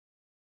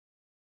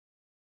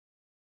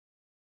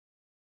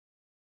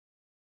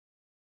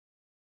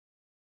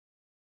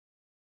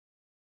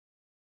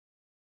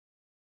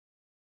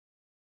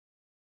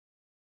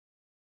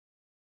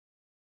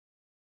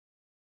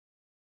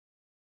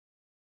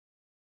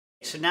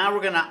So now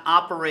we're going to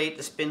operate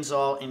the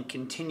Spinzall in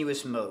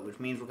continuous mode,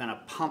 which means we're going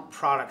to pump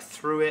product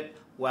through it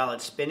while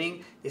it's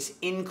spinning. This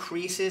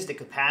increases the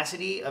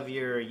capacity of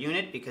your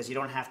unit because you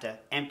don't have to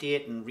empty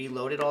it and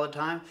reload it all the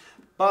time,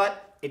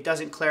 but it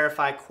doesn't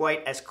clarify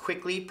quite as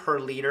quickly per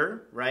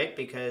liter, right?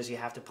 Because you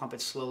have to pump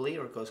it slowly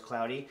or it goes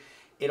cloudy.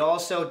 It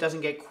also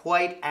doesn't get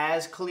quite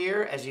as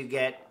clear as you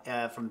get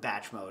from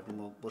batch mode,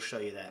 and we'll show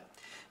you that.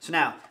 So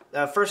now,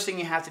 the first thing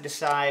you have to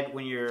decide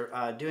when you're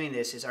doing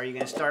this is, are you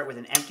going to start with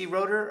an empty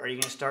rotor or are you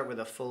going to start with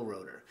a full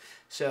rotor?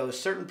 So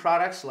certain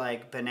products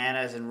like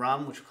bananas and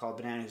rum, which we call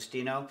banana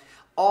justino,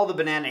 all the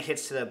banana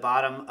hits to the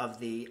bottom of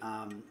the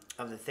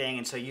thing,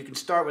 and so you can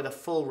start with a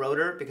full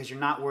rotor because you're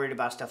not worried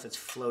about stuff that's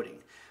floating.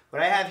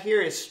 What I have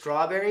here is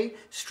strawberry.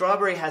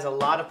 Strawberry has a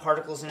lot of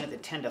particles in it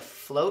that tend to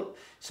float.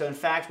 So in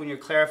fact, when you're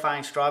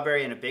clarifying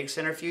strawberry in a big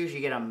centrifuge, you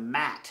get a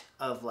mat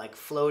of like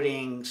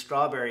floating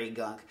strawberry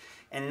gunk.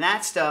 And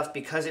that stuff,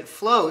 because it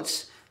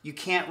floats, you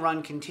can't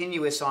run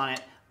continuous on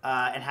it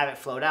and have it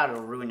float out.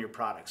 It'll ruin your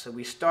product. So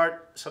we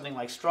start something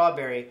like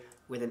strawberry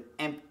with an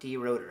empty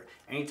rotor.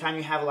 Anytime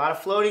you have a lot of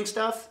floating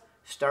stuff,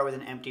 start with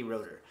an empty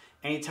rotor.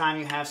 Anytime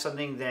you have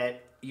something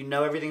that you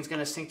know everything's going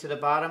to sink to the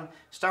bottom,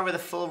 start with a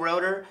full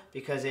rotor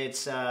because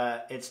it's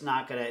just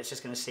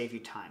going to save you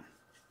time.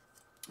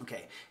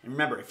 Okay, and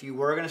remember, if you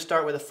were going to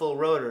start with a full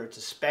rotor, it's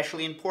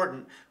especially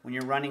important when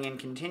you're running in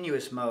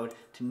continuous mode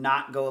to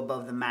not go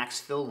above the max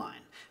fill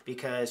line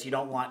because you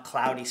don't want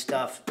cloudy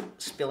stuff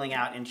spilling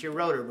out into your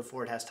rotor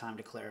before it has time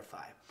to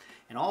clarify.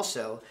 And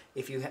also,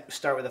 if you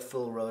start with a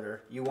full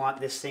rotor, you want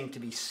this thing to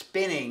be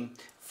spinning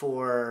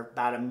for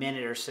about a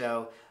minute or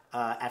so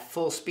at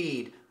full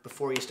speed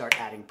before you start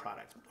adding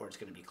product, or it's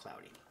going to be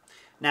cloudy.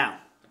 Now,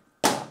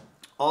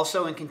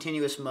 also in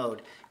continuous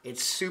mode,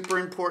 it's super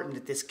important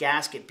that this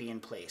gasket be in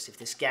place. If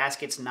this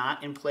gasket's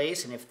not in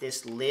place, and if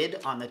this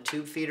lid on the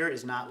tube feeder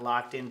is not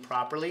locked in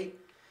properly,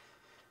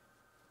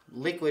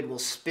 liquid will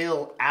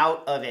spill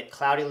out of it.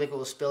 Cloudy liquid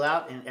will spill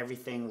out, and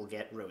everything will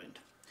get ruined.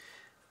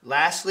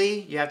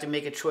 Lastly, you have to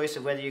make a choice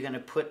of whether you're going to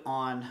put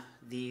on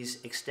these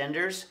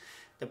extenders.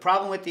 The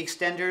problem with the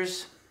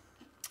extenders,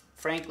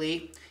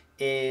 frankly,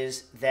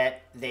 is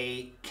that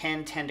they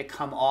can tend to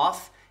come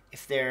off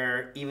if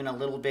they're even a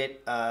little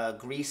bit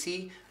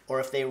greasy, or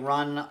if they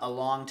run a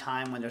long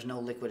time when there's no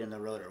liquid in the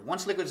rotor.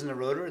 Once liquid's in the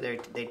rotor,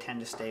 they tend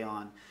to stay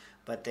on,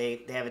 but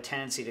they have a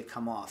tendency to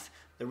come off.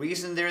 The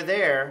reason they're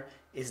there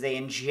is they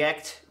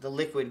inject the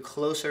liquid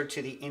closer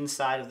to the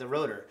inside of the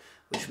rotor,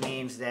 which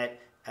means that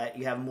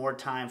you have more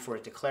time for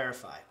it to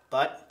clarify,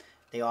 but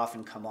they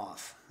often come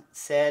off. That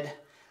said,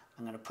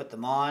 I'm going to put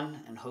them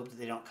on and hope that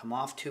they don't come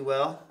off too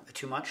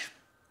much.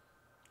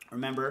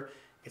 Remember,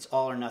 it's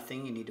all or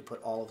nothing. You need to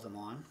put all of them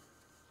on.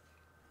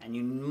 And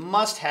you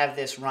must have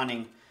this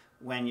running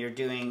when you're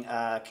doing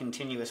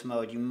continuous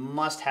mode. You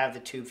must have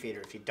the tube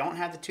feeder. If you don't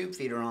have the tube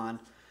feeder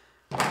on,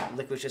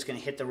 liquid's just going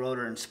to hit the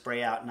rotor and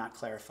spray out, not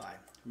clarify.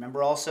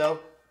 Remember also,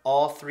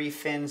 all 3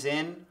 fins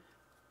in.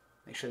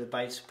 Make sure the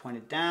bite's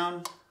pointed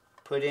down.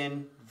 Put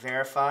in,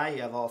 verify,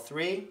 you have all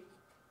 3.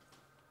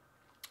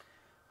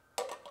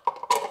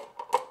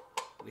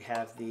 We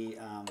have the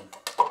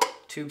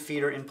tube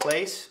feeder in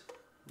place.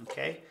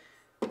 Okay,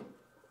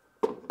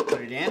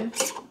 put it in.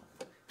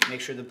 Make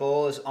sure the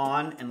bowl is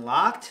on and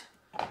locked.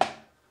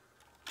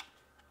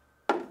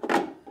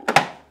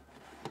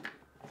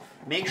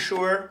 Make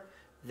sure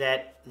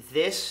that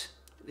this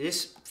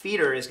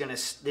feeder is going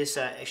to, this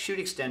chute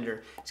extender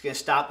is going to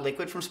stop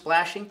liquid from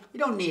splashing. You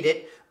don't need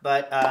it,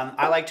 but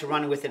I like to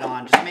run with it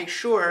on. Just make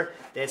sure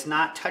that it's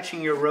not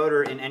touching your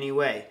rotor in any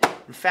way.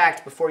 In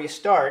fact, before you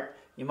start,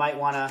 you might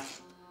want to,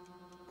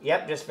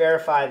 just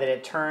verify that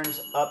it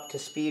turns up to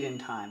speed in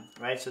time,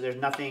 right? So there's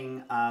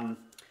nothing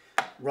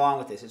wrong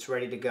with this. It's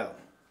ready to go.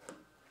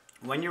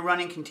 When you're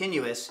running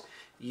continuous,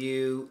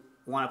 you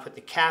want to put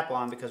the cap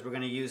on because we're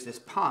going to use this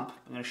pump,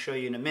 I'm going to show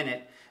you in a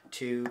minute,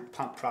 to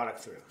pump product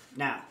through.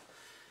 Now,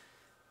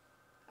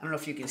 I don't know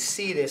if you can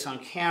see this on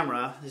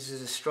camera. This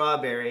is a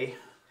strawberry,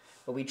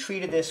 but we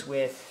treated this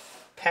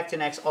with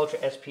Pectin-X Ultra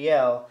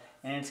SPL,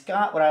 and it's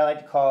got what I like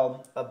to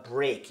call a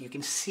break. You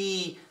can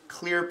see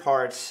clear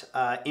parts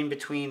in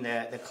between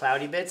the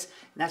cloudy bits,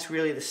 and that's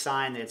really the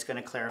sign that it's going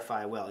to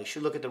clarify well. You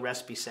should look at the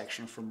recipe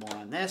section for more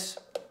on this.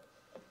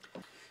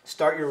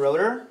 Start your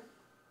rotor.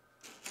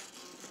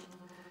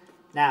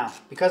 Now,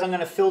 because I'm going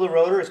to fill the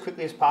rotor as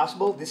quickly as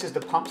possible, this is the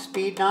pump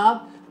speed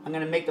knob. I'm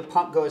going to make the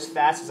pump go as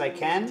fast as I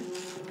can,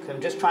 because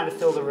I'm just trying to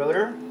fill the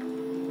rotor.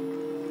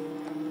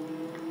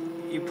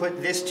 You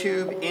put this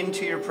tube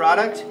into your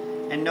product,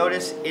 and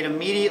notice it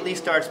immediately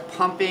starts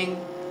pumping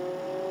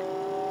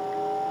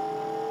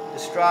the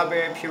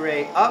strawberry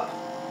puree up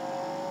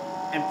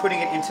and putting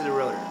it into the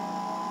rotor.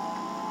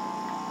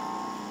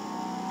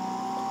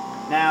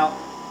 Now,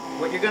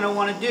 what you're going to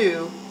want to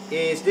do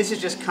is, this is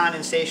just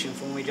condensation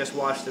from when we just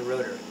washed the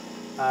rotor.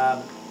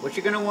 What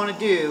you're going to want to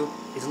do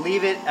is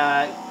leave it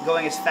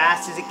going as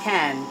fast as it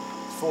can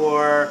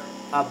for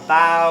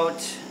about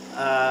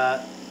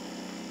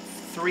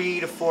 3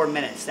 to 4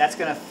 minutes. That's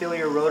going to fill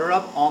your rotor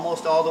up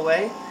almost all the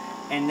way,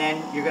 and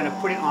then you're going to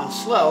put it on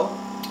slow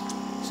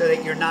so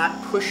that you're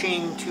not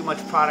pushing too much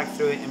product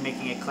through it and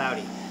making it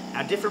cloudy.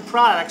 Now different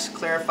products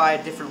clarify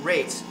at different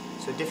rates,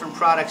 so different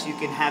products you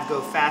can have go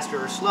faster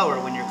or slower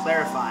when you're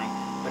clarifying.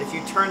 But if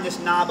you turn this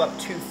knob up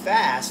too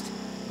fast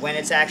when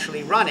it's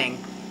actually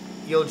running,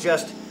 you'll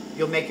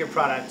make your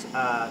product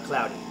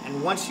cloudy.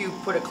 And once you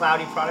put a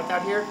cloudy product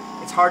out here,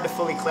 it's hard to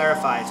fully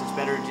clarify, so it's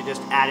better to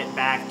just add it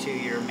back to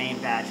your main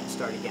batch and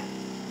start again.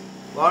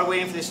 While we're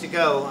waiting for this to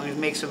go, I'm going to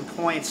make some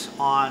points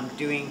on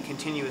doing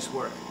continuous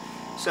work.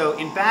 So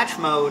in batch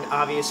mode,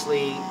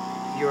 obviously,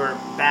 your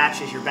batch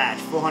is your batch.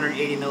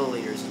 480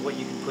 milliliters is what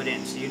you can put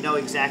in, so you know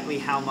exactly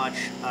how much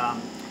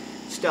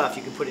stuff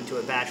you can put into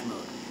a batch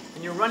mode.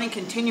 When you're running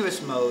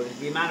continuous mode,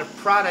 the amount of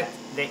product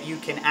that you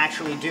can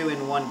actually do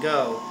in one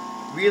go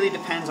really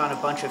depends on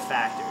a bunch of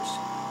factors.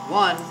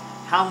 One,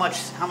 how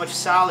much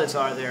solids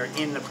are there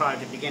in the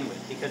product to begin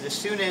with, because as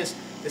soon as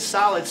the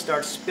solids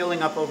start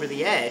spilling up over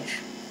the edge,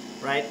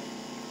 right,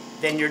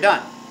 then you're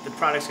done. The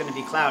product's going to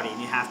be cloudy,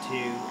 and you have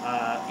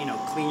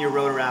to clean your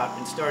rotor out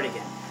and start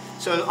again.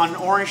 So on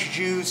orange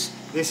juice,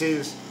 this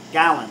is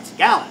gallons.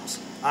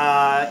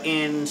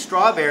 In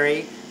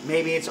strawberry,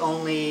 maybe it's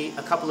only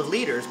a couple of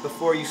liters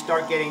before you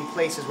start getting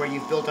places where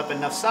you've built up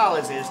enough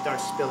solids that it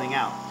starts spilling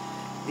out.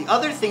 The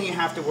other thing you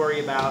have to worry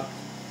about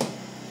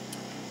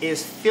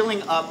is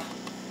filling up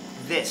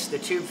the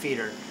tube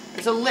feeder.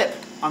 There's a lip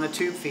on the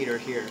tube feeder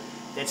here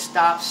that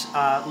stops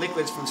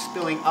liquids from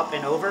spilling up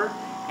and over,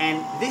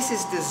 and this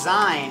is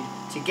designed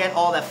to get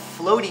all the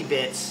floaty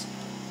bits.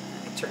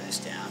 Let me turn this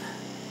down.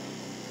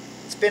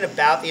 Spin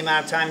about the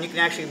amount of time, and you can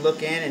actually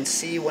look in and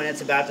see when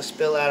it's about to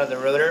spill out of the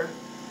rotor.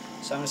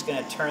 So I'm just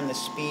going to turn the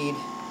speed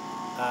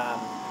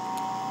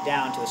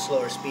down to a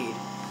slower speed.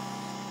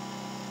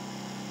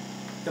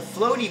 The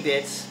floaty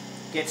bits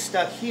get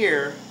stuck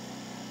here,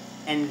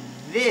 and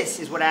this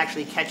is what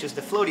actually catches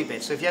the floaty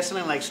bits. So if you have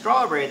something like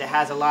strawberry that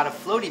has a lot of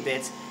floaty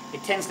bits,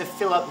 it tends to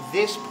fill up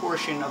this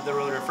portion of the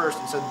rotor first,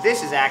 and so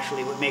this is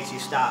actually what makes you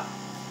stop,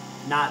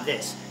 not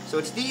this. So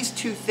it's these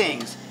two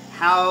things: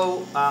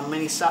 how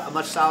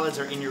much solids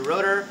are in your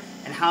rotor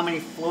and how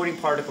many floating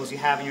particles you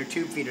have in your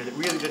tube feeder that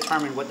really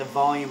determine what the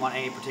volume on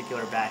any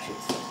particular batch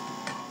is.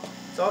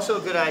 It's also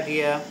a good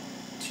idea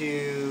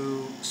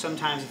to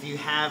sometimes, if you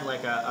have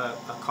like a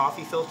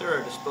coffee filter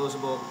or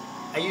disposable,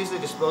 I use the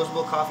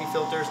disposable coffee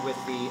filters with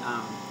the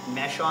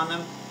mesh on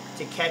them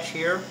to catch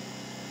here,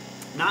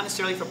 not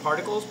necessarily for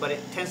particles, but it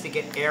tends to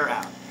get air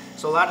out.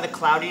 So a lot of the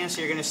cloudiness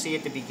you're going to see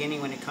at the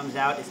beginning when it comes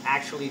out is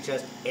actually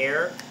just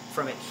air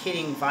from it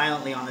hitting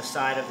violently on the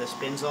side of the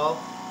Spinzall,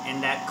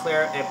 and that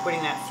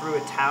putting that through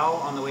a towel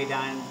on the way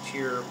down to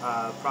your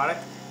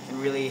product can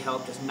really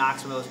help just knock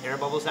some of those air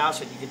bubbles out,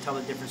 so that you can tell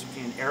the difference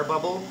between an air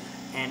bubble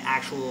and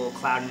actual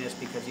cloudiness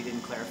because you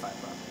didn't clarify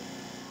properly.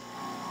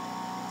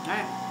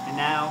 Alright, and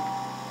now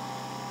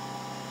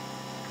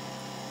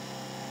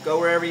go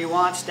wherever you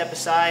want, step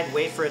aside,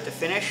 wait for it to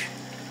finish,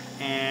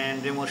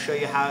 and then we'll show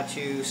you how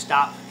to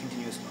stop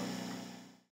continuous mode.